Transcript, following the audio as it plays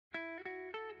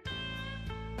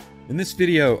In this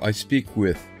video, I speak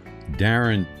with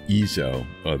Darren Ezzo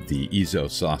of the Ezzo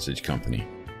Sausage Company.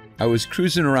 I was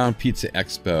cruising around Pizza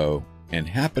Expo and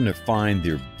happened to find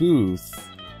their booth.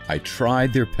 I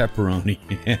tried their pepperoni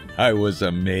and I was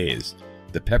amazed.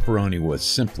 The pepperoni was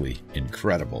simply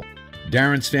incredible.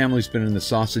 Darren's family's been in the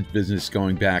sausage business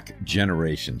going back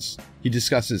generations. He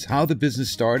discusses how the business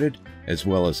started, as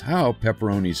well as how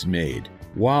pepperoni's made.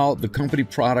 While the company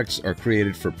products are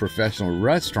created for professional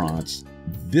restaurants,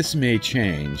 this may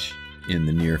change in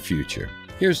the near future.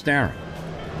 Here's Darren.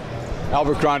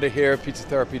 Albert Granda here,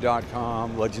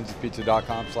 pizzatherapy.com,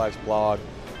 legendsofpizza.com/blog.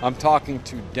 I'm talking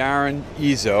to Darren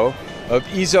Ezzo of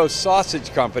Ezzo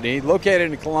Sausage Company,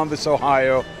 located in Columbus,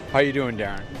 Ohio. How you doing,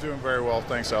 Darren? I'm doing very well,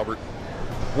 thanks, Albert.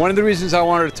 One of the reasons I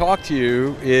wanted to talk to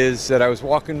you is that I was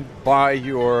walking by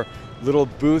your little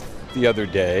booth the other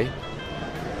day,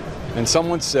 and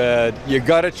someone said, you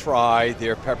gotta try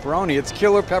their pepperoni. It's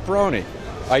killer pepperoni.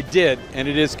 I did, and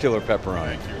it is killer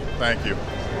pepperoni. Thank you.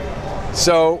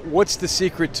 So, what's the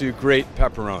secret to great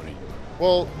pepperoni?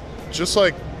 Well, just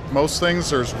like most things,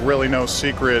 there's really no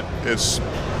secret. It's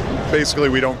basically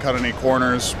we don't cut any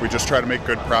corners. We just try to make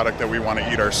good product that we want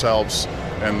to eat ourselves.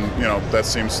 And, you know, that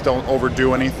seems, don't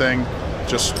overdo anything.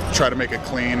 Just try to make it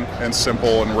clean and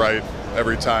simple and right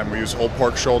every time. We use whole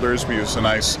pork shoulders. We use a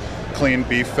nice clean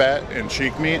beef fat and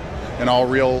cheek meat, and all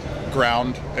real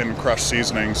ground and crushed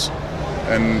seasonings.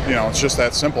 And, you know, it's just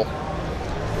that simple.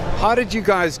 How did you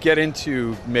guys get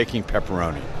into making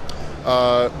pepperoni?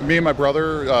 Me and my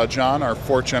brother, John, are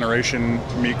fourth generation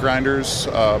meat grinders.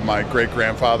 My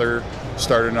great-grandfather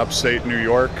started in upstate New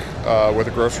York with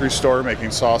a grocery store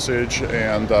making sausage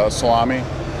and salami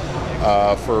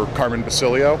for Carmen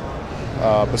Basilio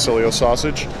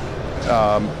sausage.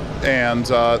 And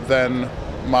then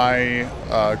my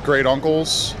great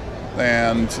uncles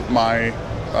and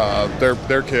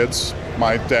their kids,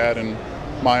 my dad and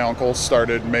my uncle,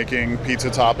 started making pizza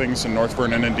toppings in North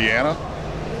Vernon, Indiana.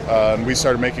 And we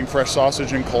started making fresh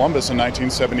sausage in Columbus in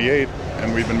 1978,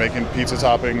 and we've been making pizza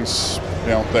toppings, you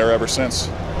know, there ever since.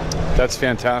 That's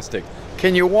fantastic.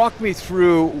 Can you walk me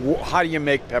through how do you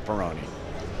make pepperoni?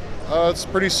 It's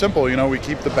pretty simple. You know, we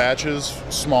keep the batches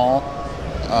small.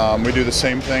 We do the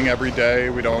same thing every day.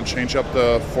 We don't change up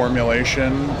the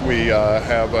formulation. We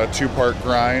have a two-part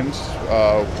grind.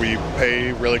 We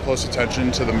pay really close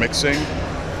attention to the mixing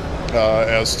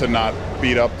as to not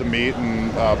beat up the meat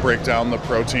and break down the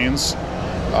proteins.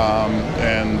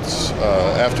 And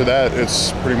after that,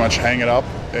 it's pretty much hang it up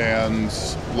and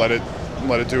let it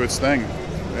do its thing.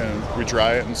 And we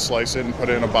dry it and slice it and put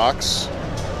it in a box,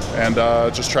 and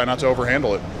just try not to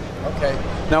overhandle it. Okay.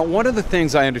 Now, one of the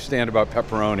things I understand about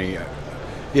pepperoni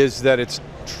is that it's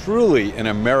truly an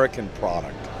American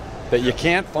product, that you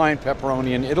can't find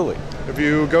pepperoni in Italy. If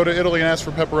you go to Italy and ask for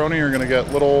pepperoni, you're going to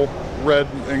get little red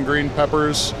and green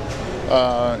peppers,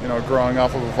 you know, growing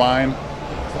off of a vine.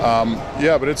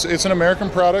 Yeah, but it's an American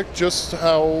product, just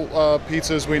how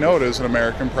pizza as we know it is an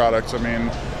American product. I mean,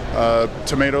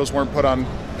 tomatoes weren't put on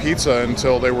pizza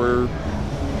until they were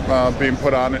being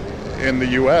put on in the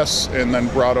U.S. and then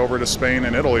brought over to Spain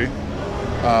and Italy.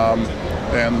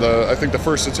 And I think the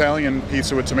first Italian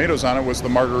pizza with tomatoes on it was the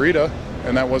margherita,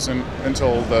 and that wasn't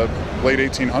until the late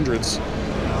 1800s.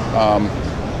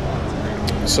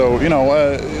 So, you know,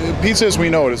 pizza as we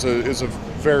know it is a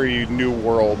very new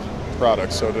world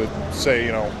product. So to say,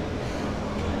 you know,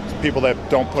 people that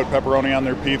don't put pepperoni on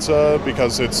their pizza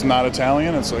because it's not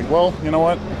Italian, it's like, well, you know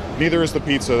what? Neither is the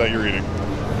pizza that you're eating.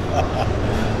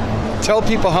 Tell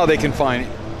people how they can find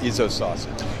Ezzo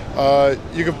sausage.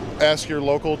 You can ask your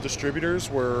local distributors.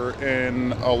 We're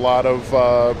in a lot of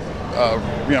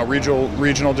you know,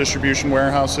 regional distribution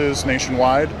warehouses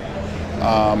nationwide.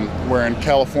 We're in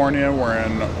California, we're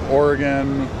in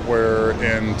Oregon, we're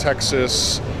in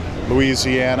Texas,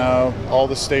 Louisiana, all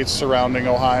the states surrounding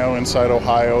Ohio, inside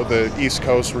Ohio, the East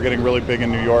Coast. We're getting really big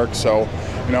in New York. So,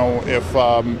 you know, if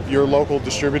your local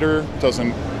distributor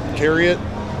doesn't carry it,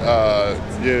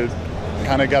 you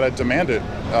kind of got to demand it.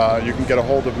 You can get a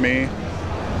hold of me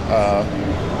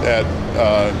at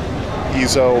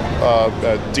Ezzo,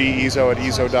 at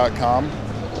dezzo@ezzo.com,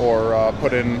 or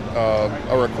put in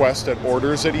a request at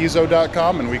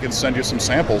orders@ezzo.com, and we can send you some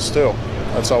samples too.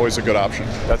 That's always a good option.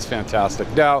 That's fantastic.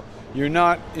 Now, you're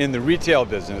not in the retail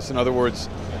business. In other words,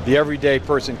 the everyday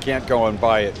person can't go and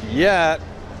buy it yet,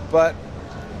 but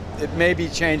it may be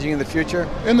changing in the future?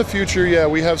 In the future, yeah,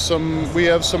 we have some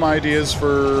ideas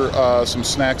for some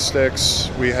snack sticks.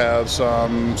 We have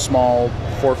some small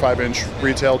 4 or 5 inch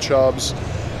retail chubs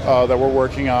that we're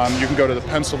working on. You can go to the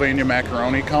Pennsylvania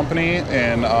Macaroni Company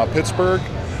in Pittsburgh.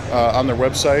 on their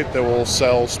website, they will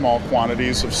sell small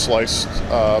quantities of sliced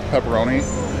pepperoni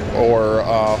or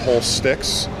whole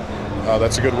sticks.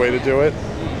 That's a good way to do it.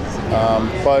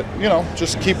 But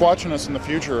just keep watching us in the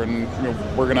future, and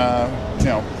we're gonna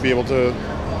you'll be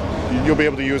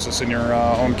able to use this in your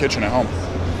own kitchen at home.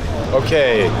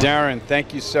 Okay, Darren,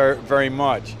 thank you, sir, very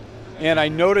much. And I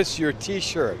noticed your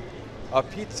T-shirt,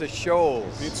 Apizza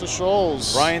Scholls. Pizza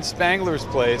Scholls. Brian Spangler's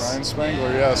place. Brian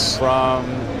Spangler, yes. From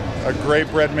a great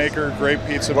bread maker, great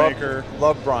pizza maker.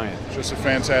 Love Brian. Just a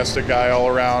fantastic guy all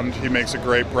around. He makes a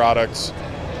great product.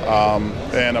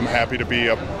 And I'm happy to be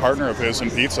a partner of his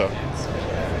in pizza.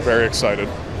 Very excited.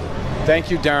 Thank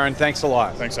you, Darren. Thanks a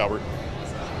lot. Thanks, Albert.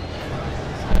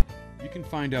 You can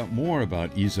find out more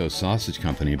about Ezzo Sausage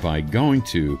Company by going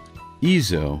to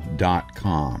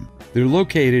ezzo.com. They're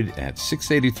located at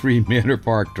 683 Manor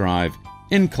Park Drive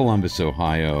in Columbus,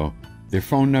 Ohio. Their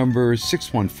phone number is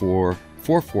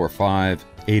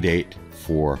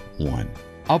 614-445-8841.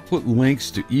 I'll put links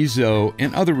to Ezzo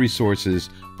and other resources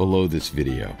below this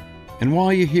video. And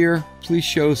while you're here, please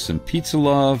show some pizza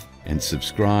love and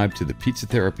subscribe to the Pizza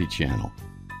Therapy channel.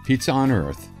 Pizza on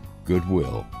Earth,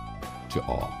 goodwill to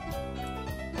all.